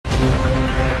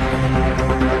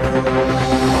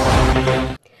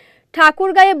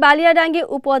ঠাকুরগাঁয়ে বালিয়াডাঙ্গি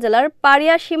উপজেলার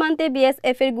পাড়িয়া সীমান্তে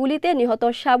বিএসএফের গুলিতে নিহত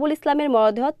সাবুল ইসলামের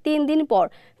মরদেহ 3 দিন পর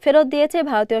ফেরত দিয়েছে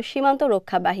ভারতীয় সীমান্ত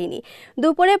রক্ষা বাহিনী।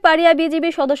 দুপুরে পাড়িয়া বিজিবি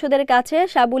সদস্যদের কাছে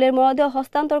সাবুলের মরদেহ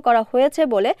হস্তান্তর করা হয়েছে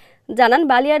বলে জানান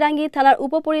বালিয়াডাঙ্গি থানার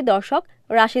উপপরিদর্শক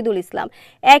রাশিদুল ইসলাম।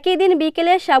 একই দিন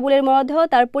বিকেলে সাবুলের মরদেহ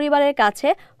তার পরিবারের কাছে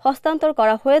হস্তান্তর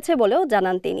করা হয়েছে বলেও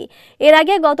জানান তিনি। এর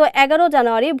আগে গত 11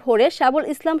 জানুয়ারি ভোরে সাবুল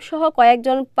ইসলাম সহ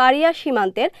কয়েকজন পাড়িয়া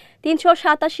সীমান্তের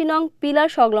 387 নং পিলার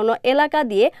সংলগ্ন এলাকা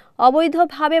দিয়ে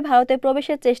অবৈধভাবে ভারতে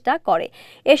প্রবেশের চেষ্টা করে।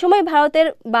 এ সময় ভারতের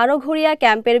 12 ঘড়িয়া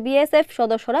ক্যাম্পের বিএসএফ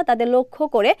সদস্যরা তাদের লক্ষ্য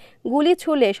করে গুলি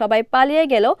ছুড়লে সবাই পালিয়ে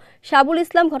গেলেও সাবুল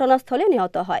ইসলাম ঘটনাস্থলে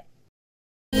নিহত হয়।